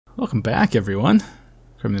Welcome back, everyone.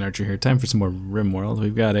 Kremlin Archer here. Time for some more RimWorld.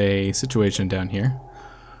 We've got a situation down here,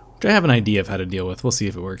 which I have an idea of how to deal with. We'll see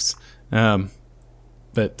if it works. But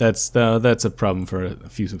that's a problem for a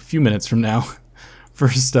few minutes from now.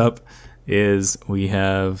 First up is we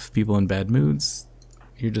have people in bad moods.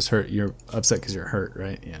 You're just hurt. You're upset because you're hurt,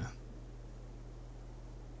 right? Yeah.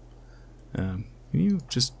 Can you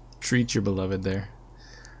just treat your beloved there?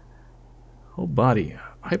 Whole body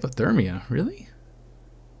hypothermia, really?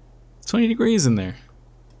 20 degrees in there.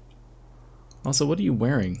 Also, what are you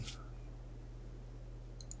wearing?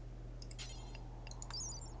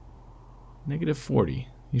 -40.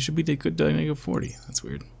 You should be good to -40. That's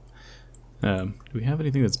weird. Do we have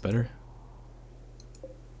anything that's better?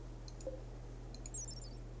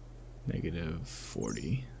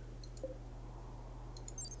 -40.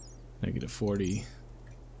 -40.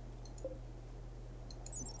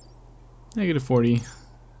 -40.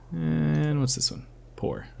 And what's this one?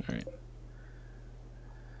 Poor. Alright.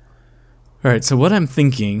 Alright, so what I'm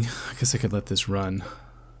thinking, I guess I could let this run.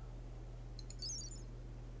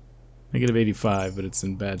 -85, but it's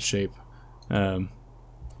in bad shape.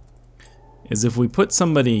 Is if we put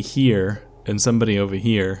somebody here and somebody over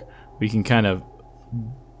here, we can kind of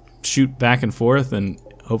shoot back and forth and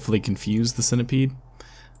hopefully confuse the centipede.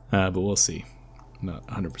 But we'll see. I'm not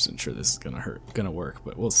 100% sure this is gonna work,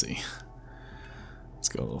 but we'll see. Let's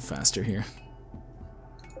go a little faster here.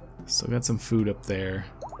 Still got some food up there.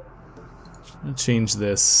 I'm gonna change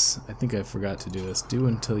this. I think I forgot to do this. Do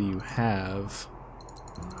until you have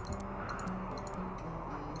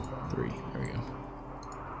 3. There we go.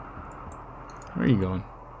 Where are you going?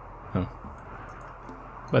 Oh.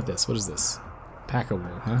 How about this? What is this? Pack of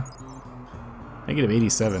wool, huh?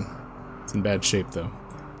 -87. It's in bad shape though.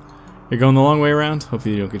 You're going the long way around?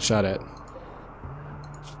 Hopefully you don't get shot at.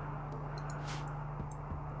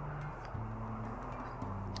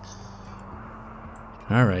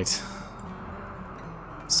 Alright.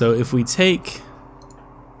 So if we take...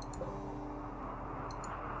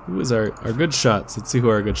 Who is our good shots? Let's see who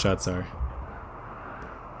our good shots are.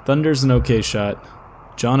 Thunder's an okay shot.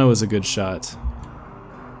 Jono is a good shot.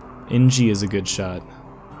 NG is a good shot.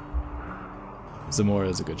 Zamora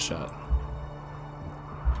is a good shot.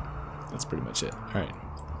 That's pretty much it. Alright.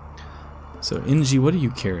 So NG, what are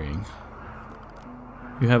you carrying?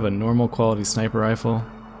 You have a normal quality sniper rifle.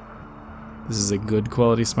 This is a good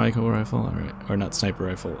quality sniper rifle, alright, or not sniper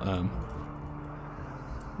rifle,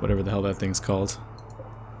 whatever the hell that thing's called.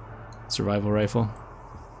 Survival rifle.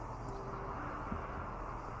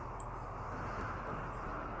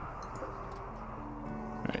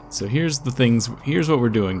 Alright, so here's the things, here's what we're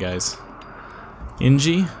doing, guys.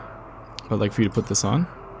 NG, I'd like for you to put this on.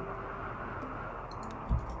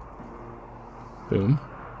 Boom.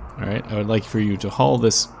 Alright, I would like for you to haul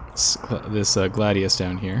this Gladius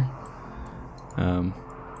down here.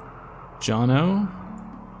 Jono.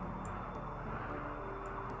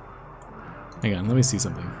 Hang on, let me see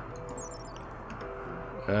something.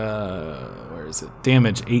 Where is it?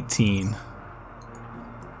 Damage 18.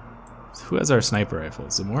 Who has our sniper rifle?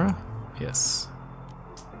 Zamora? Yes.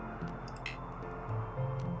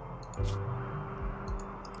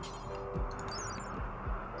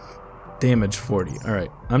 Damage 40.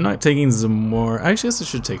 Alright, I'm not taking Zamora. I guess I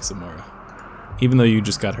should take Zamora. Even though you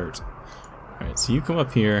just got hurt. Alright, so you come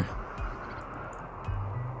up here.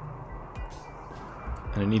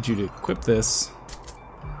 And I need you to equip this.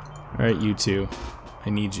 Alright, you two.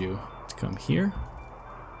 I need you to come here.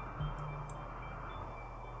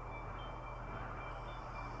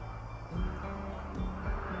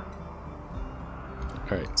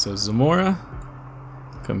 Alright, so Zamora,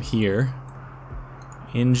 come here.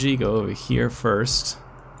 NG, go over here first.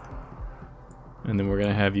 And then we're going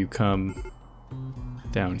to have you come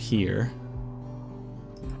down here.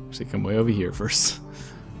 Actually, come way over here first.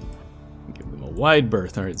 Give them a wide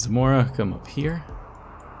berth. Alright, Zamora, come up here.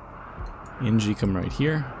 NG, come right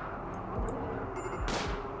here.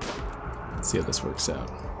 Let's see how this works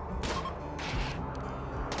out.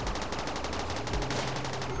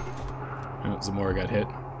 Oh, Zamora got hit.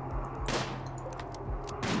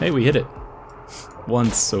 Hey, we hit it.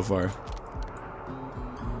 Once so far.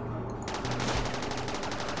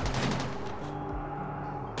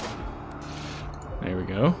 There we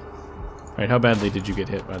go. Alright, how badly did you get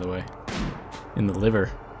hit, by the way? In the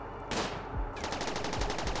liver.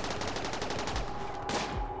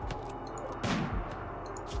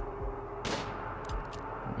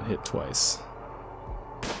 I've been hit twice.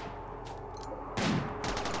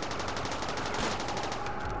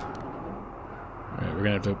 Alright, we're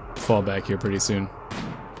gonna have to fall back here pretty soon.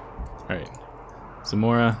 Alright.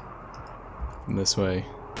 Zamora. This way.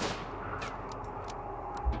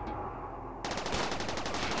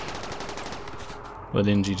 let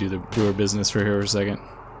Inji do her business for here for a second.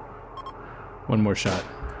 One more shot.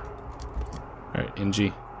 Alright,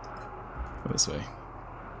 Inji. Go this way.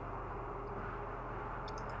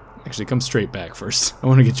 Actually, come straight back first. I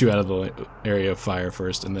want to get you out of the area of fire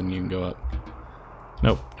first, and then you can go up.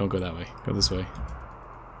 Nope, don't go that way. Go this way.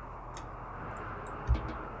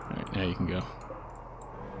 Alright, now you can go.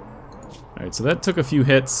 Alright, so that took a few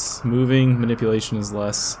hits. Moving, manipulation is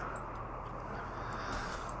less.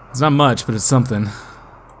 It's not much, but it's something.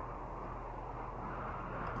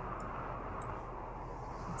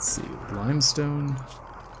 Let's see, limestone.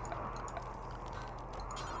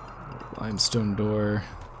 Limestone door.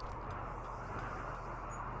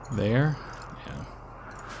 There? Yeah.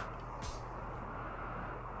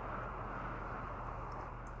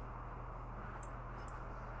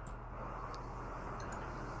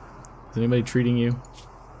 Is anybody treating you?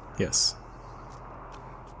 Yes.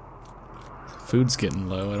 Food's getting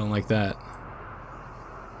low. I don't like that.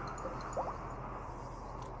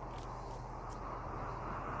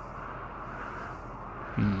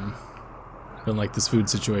 Don't like this food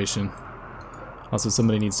situation. Also,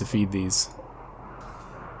 somebody needs to feed these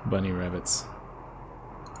bunny rabbits.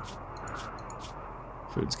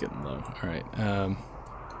 Food's getting low. Alright.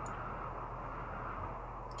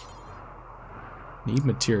 Need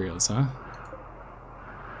materials, huh?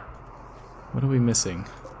 What are we missing?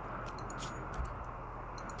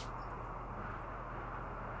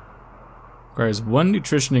 Requires one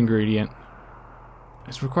nutrition ingredient.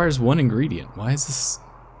 It requires one ingredient. Why is this?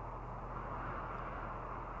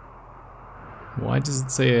 Why does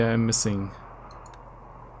it say I'm missing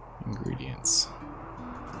ingredients?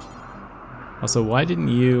 Also, why didn't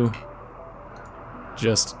you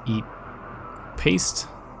just eat paste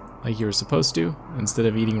like you were supposed to instead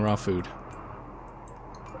of eating raw food?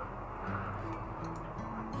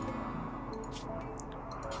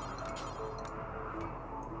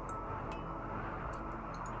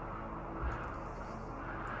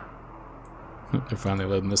 They're finally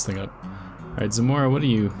loading this thing up. Alright, Zamora, what are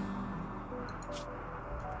you?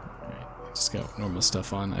 Alright, I just got normal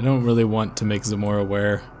stuff on. I don't really want to make Zamora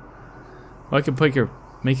wear. Well, I could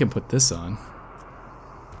make him put this on.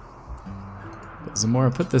 But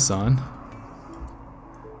Zamora, put this on.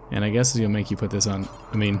 And I guess he'll make you put this on.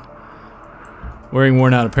 I mean, wearing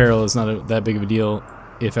worn out apparel is not that big of a deal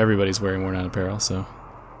if everybody's wearing worn out apparel, so.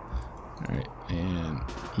 Alright, and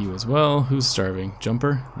you as well. Who's starving?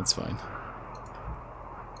 Jumper? That's fine.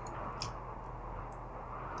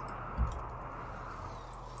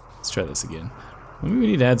 Let's try this again. Maybe we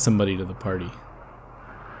need to add somebody to the party.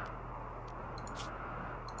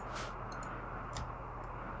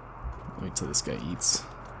 Wait till this guy eats.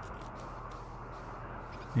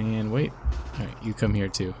 And wait. Alright, you come here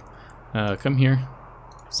too. Come here.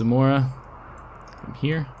 Zamora, come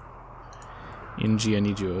here. Inji, I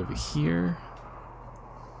need you over here.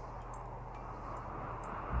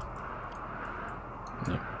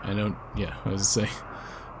 No, I don't. Yeah, I was gonna say,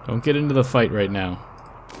 don't get into the fight right now.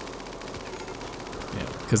 Yeah,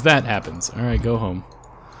 because that happens. Alright, go home.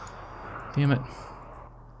 Damn it.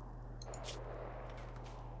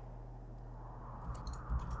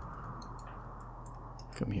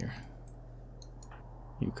 Come here.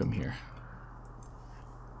 You come here.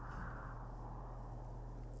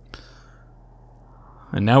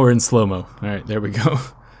 And now we're in slow-mo. Alright, there we go.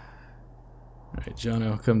 Alright,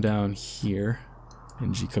 Jono, come down here.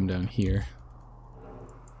 Inji, come down here.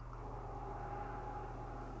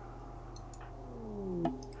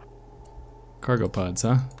 Cargo pods,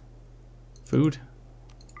 huh? Food?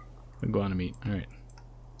 Iguana meat. Alright.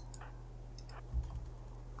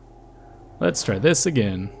 Let's try this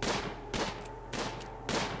again.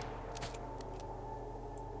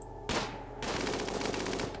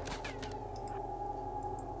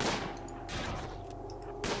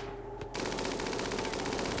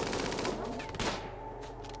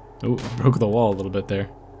 Oh, broke the wall a little bit there.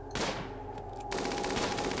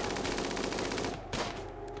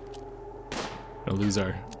 Gonna lose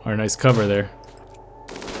our nice cover there.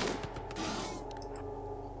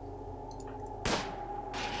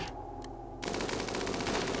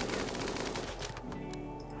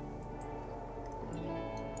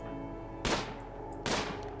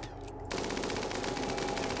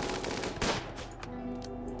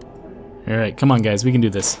 Alright, come on guys, we can do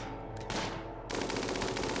this.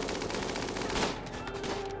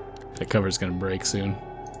 That cover's gonna break soon.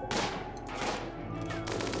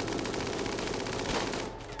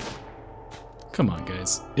 Come on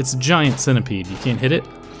guys, it's a giant centipede, you can't hit it?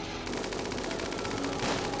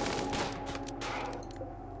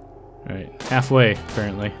 Alright, halfway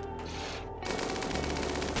apparently.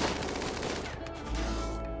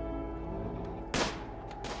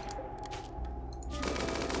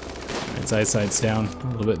 its eyesight's down a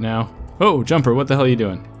little bit now. Oh, Jumper, what the hell are you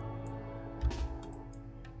doing?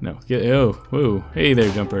 No, get, oh, whoa, hey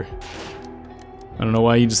there, Jumper. I don't know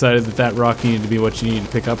why you decided that that rock needed to be what you needed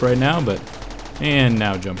to pick up right now, but... And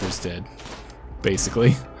now Jumper's dead,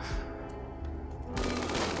 basically.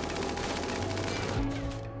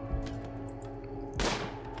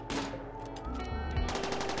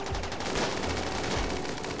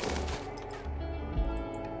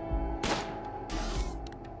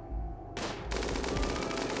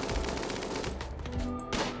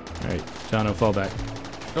 Alright, Jono, fall back.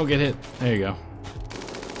 Don't get hit. There you go.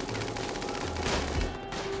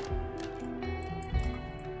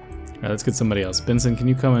 Alright, let's get somebody else. Benson, can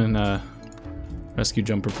you come and rescue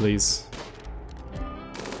Jumper, please?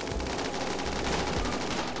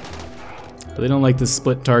 I really don't like this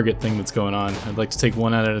split target thing that's going on. I'd like to take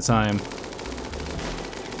one out at a time.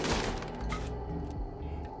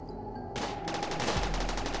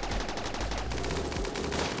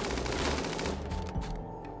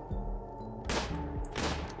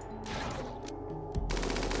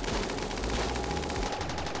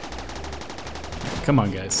 Come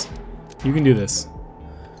on, guys. You can do this.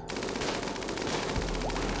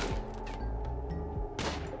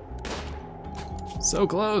 So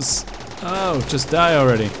close. Oh, just die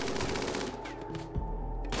already.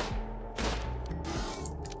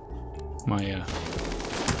 My,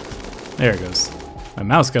 there it goes. My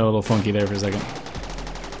mouse got a little funky there for a second.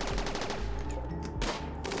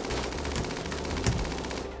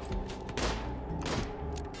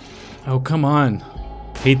 Oh, come on.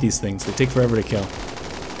 Hate these things. They take forever to kill.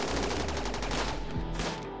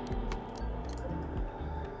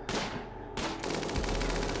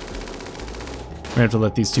 We're gonna have to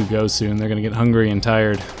let these two go soon. They're gonna get hungry and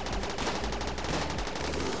tired.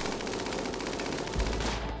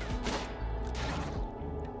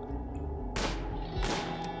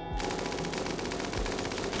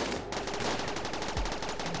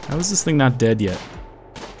 How is this thing not dead yet?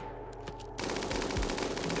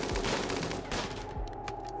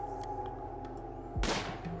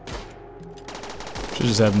 Should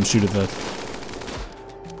just have them shoot at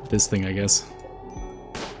this thing, I guess.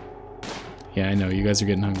 Yeah, I know, you guys are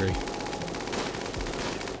getting hungry.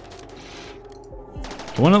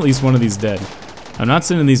 I want at least one of these dead. I'm not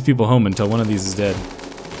sending these people home until one of these is dead.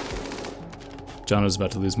 Jono's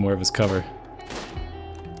about to lose more of his cover.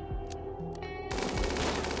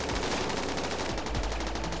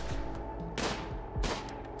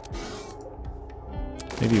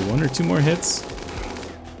 Maybe one or two more hits?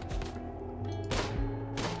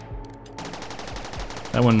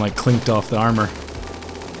 That one like clinked off the armor.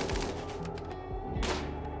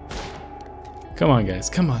 Come on, guys,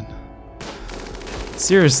 come on.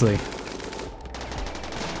 Seriously.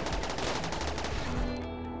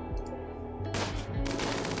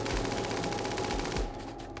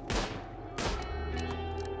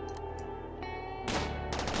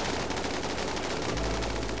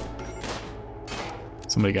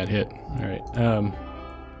 Somebody got hit. Alright,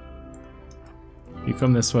 you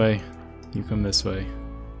come this way. You come this way.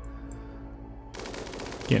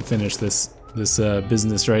 Can't finish this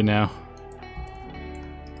business right now.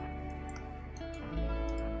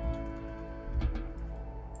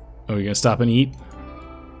 Oh, you're gonna stop and eat?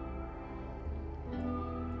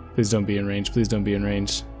 Please don't be in range. Please don't be in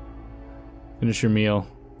range. Finish your meal.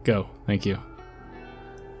 Go. Thank you.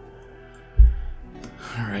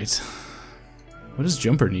 Alright. What does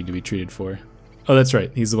Jumper need to be treated for? Oh, that's right.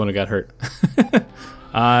 He's the one who got hurt.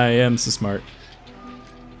 I am so smart.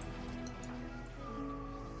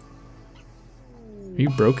 Are you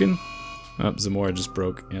broken? Oh, Zamora just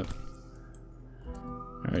broke. Yep.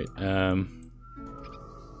 Alright,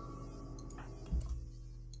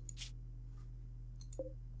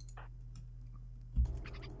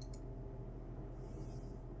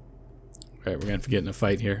 Alright, we're gonna have to get in a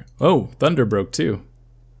fight here. Oh, Thunder broke too.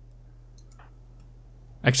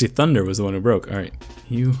 Actually, Thunder was the one who broke. Alright,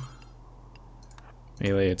 you...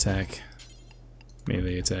 Melee attack.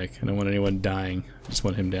 Melee attack. I don't want anyone dying. I just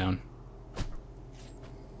want him down.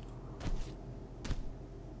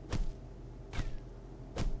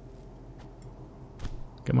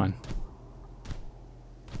 Come on.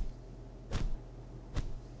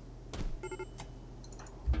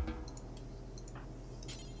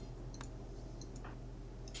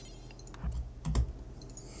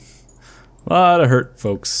 A lot of hurt,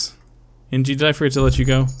 folks. Angie, did I forget to let you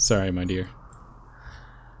go? Sorry, my dear.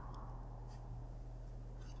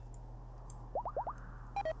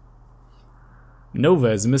 Nova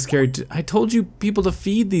is miscarried. I told you people to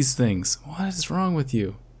feed these things. What is wrong with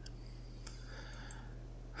you?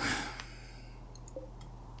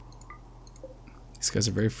 These These guys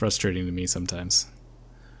are very frustrating to me sometimes.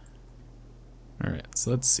 Alright,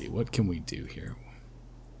 so let's see. What can we do here?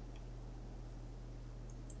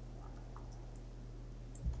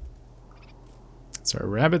 So our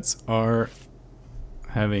rabbits are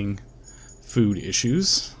having food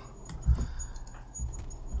issues.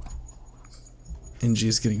 NG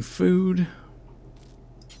is getting food.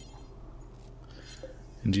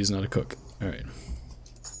 NG is not a cook. Alright.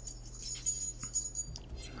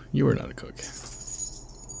 You are not a cook.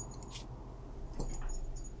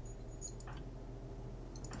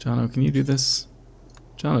 Jono, can you do this?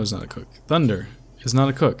 Jono's not a cook. Thunder is not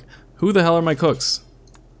a cook. Who the hell are my cooks?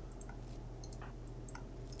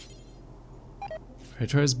 Alright,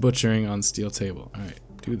 tries butchering on steel table. Alright,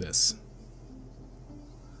 do this.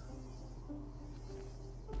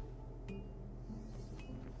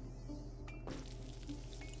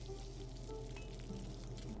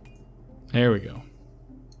 There we go.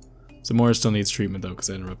 Zamora still needs treatment though, because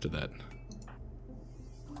I interrupted that.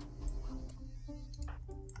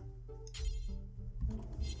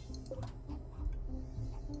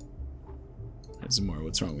 Alright, Zamora,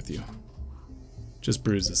 what's wrong with you? Just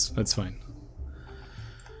bruises. That's fine.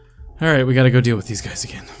 Alright, we gotta go deal with these guys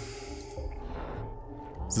again.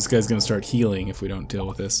 This guy's gonna start healing if we don't deal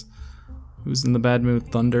with this. Who's in the bad mood?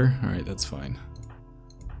 Thunder? Alright, that's fine.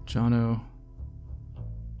 Jono.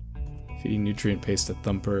 Feeding nutrient paste to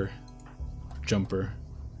Thumper. Jumper.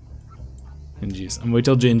 NG's. I'm gonna wait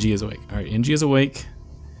till NG is awake. Alright, NG is awake.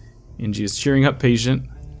 NG is cheering up patient.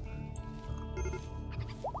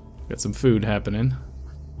 Got some food happening.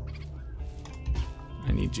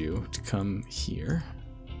 I need you to come here.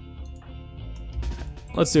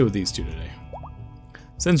 Let's do it with these two today.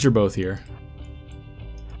 Since you're both here.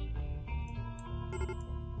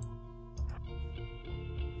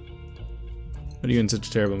 What are you in such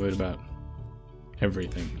a terrible mood about?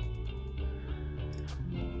 Everything.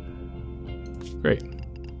 Great.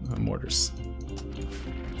 Mortars.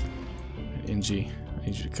 NG, I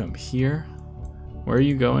need you to come here. Where are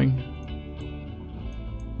you going?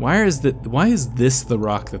 Why is this the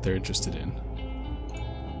rock that they're interested in?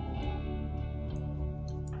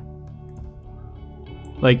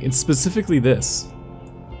 Like, it's specifically this.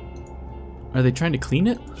 Are they trying to clean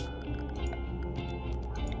it?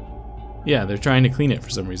 Yeah, they're trying to clean it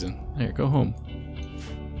for some reason. There, go home.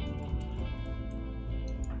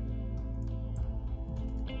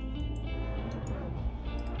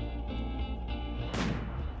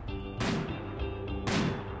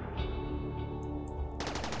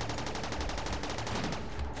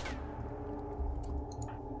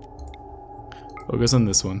 Focus on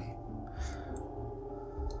this one.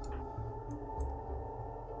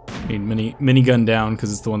 Need minigun down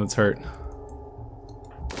because it's the one that's hurt.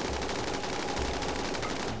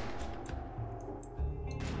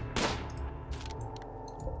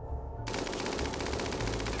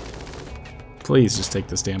 Please just take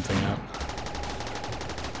this damn thing out.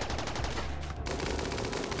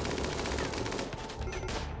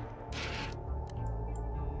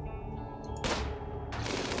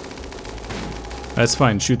 That's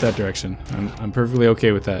fine, shoot that direction. I'm perfectly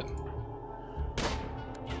okay with that.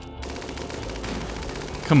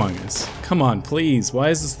 Come on, guys. Come on, please. Why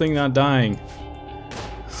is this thing not dying?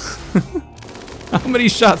 How many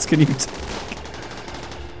shots can you take?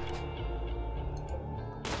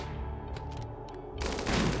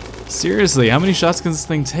 Seriously, how many shots can this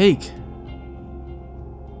thing take?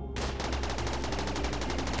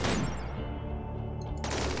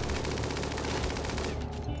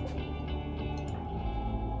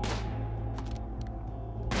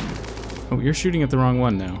 Oh, you're shooting at the wrong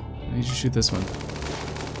one now. I need you to shoot this one.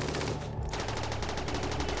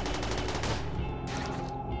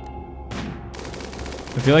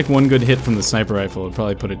 I feel like one good hit from the sniper rifle would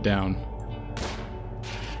probably put it down.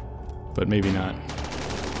 But maybe not.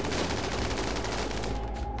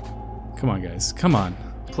 Come on, guys. Come on.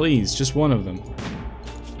 Please, just one of them.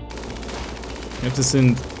 We have to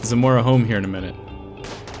send Zamora home here in a minute.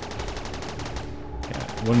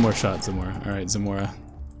 Yeah, one more shot, Zamora. Alright, Zamora.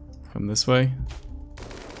 Come this way.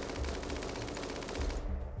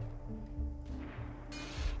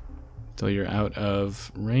 Till you're out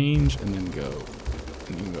of range, and then go.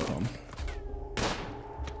 And you can go home.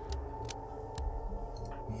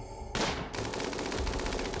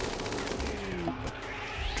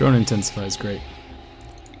 Drone intensify is great.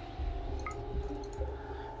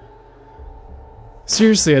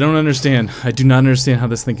 Seriously, I don't understand. I do not understand how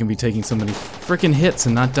this thing can be taking so many freaking hits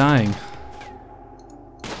and not dying.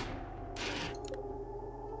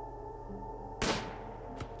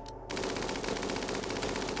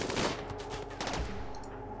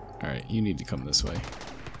 Alright, you need to come this way.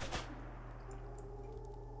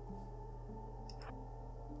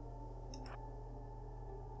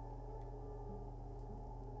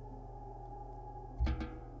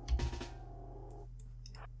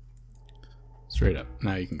 Straight up.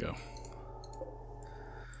 Now you can go.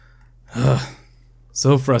 Ugh.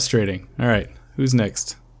 So frustrating. Alright, who's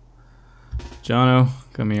next? Jono,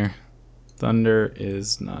 come here. Thunder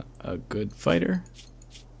is not a good fighter.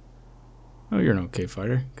 Oh, you're an okay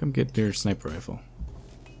fighter. Come get your sniper rifle.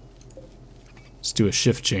 Let's do a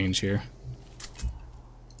shift change here.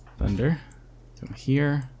 Thunder, come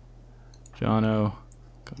here. Jono,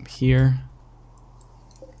 come here.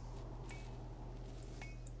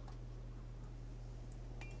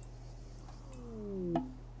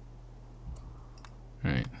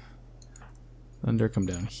 Alright. Thunder, come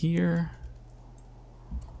down here.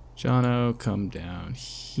 Jono, come down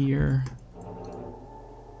here.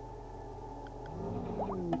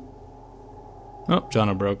 Oh,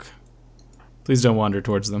 Jono broke. Please don't wander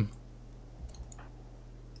towards them.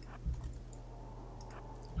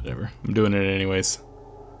 Whatever. I'm doing it anyways.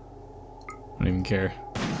 I don't even care.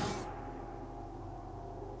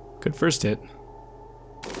 Good first hit.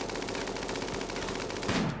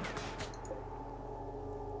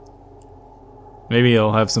 Maybe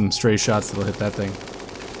he'll have some stray shots that'll hit that thing.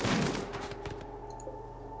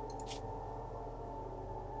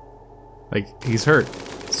 Like, he's hurt.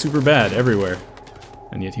 Super bad everywhere.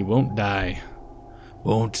 And yet he won't die.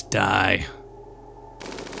 Won't die.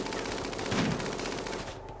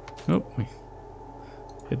 Oh, we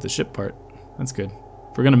hit the ship part. That's good.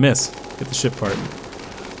 If we're gonna miss, hit the ship part.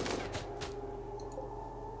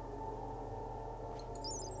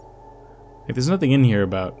 Like, there's nothing in here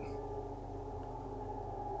about...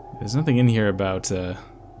 There's nothing in here about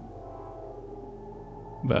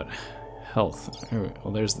health.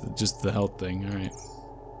 Well, there's just the health thing. All right.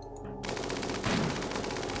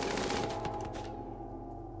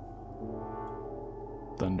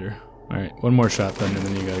 Thunder. All right, one more shot, Thunder, and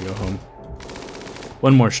then you gotta go home.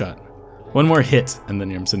 One more shot. One more hit, and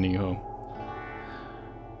then I'm sending you home.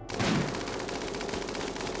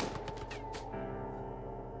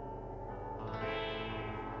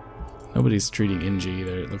 Nobody's treating Inji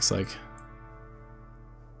either, it looks like.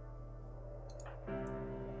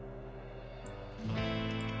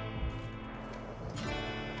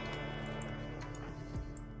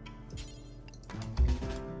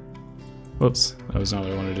 Whoops, that was not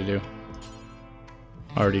what I wanted to do.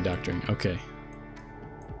 Already doctoring, okay.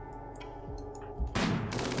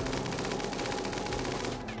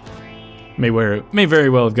 May very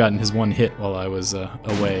well have gotten his one hit while I was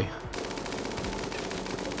away.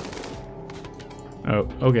 Oh,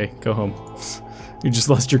 okay, go home. You just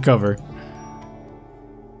lost your cover.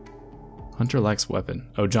 Hunter lacks weapon.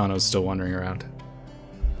 Oh, Jono's still wandering around.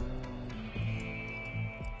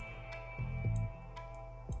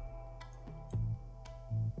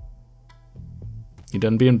 You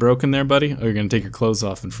done being broken there, buddy? Oh, you're gonna take your clothes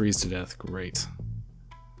off and freeze to death. Great.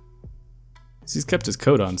 He's kept his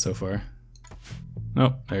coat on so far.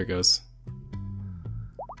 Oh, there it goes.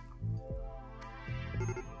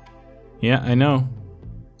 Yeah, I know.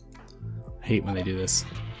 I hate when they do this.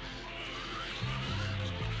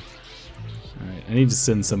 Alright, I need to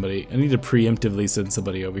send somebody. I need to preemptively send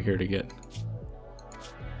somebody over here to get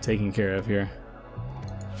taken care of here.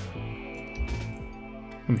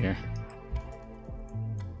 Come here.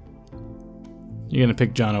 You're gonna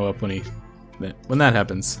pick Jono up when that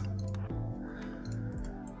happens.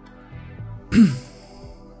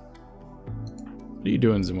 What are you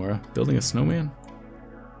doing, Zamora? Building a snowman?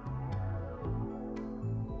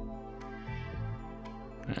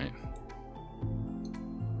 Alright.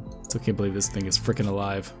 Still can't believe this thing is freaking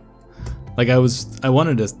alive. Like I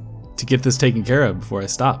wanted to get this taken care of before I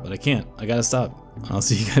stop, but I can't. I gotta stop. I'll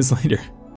see you guys later.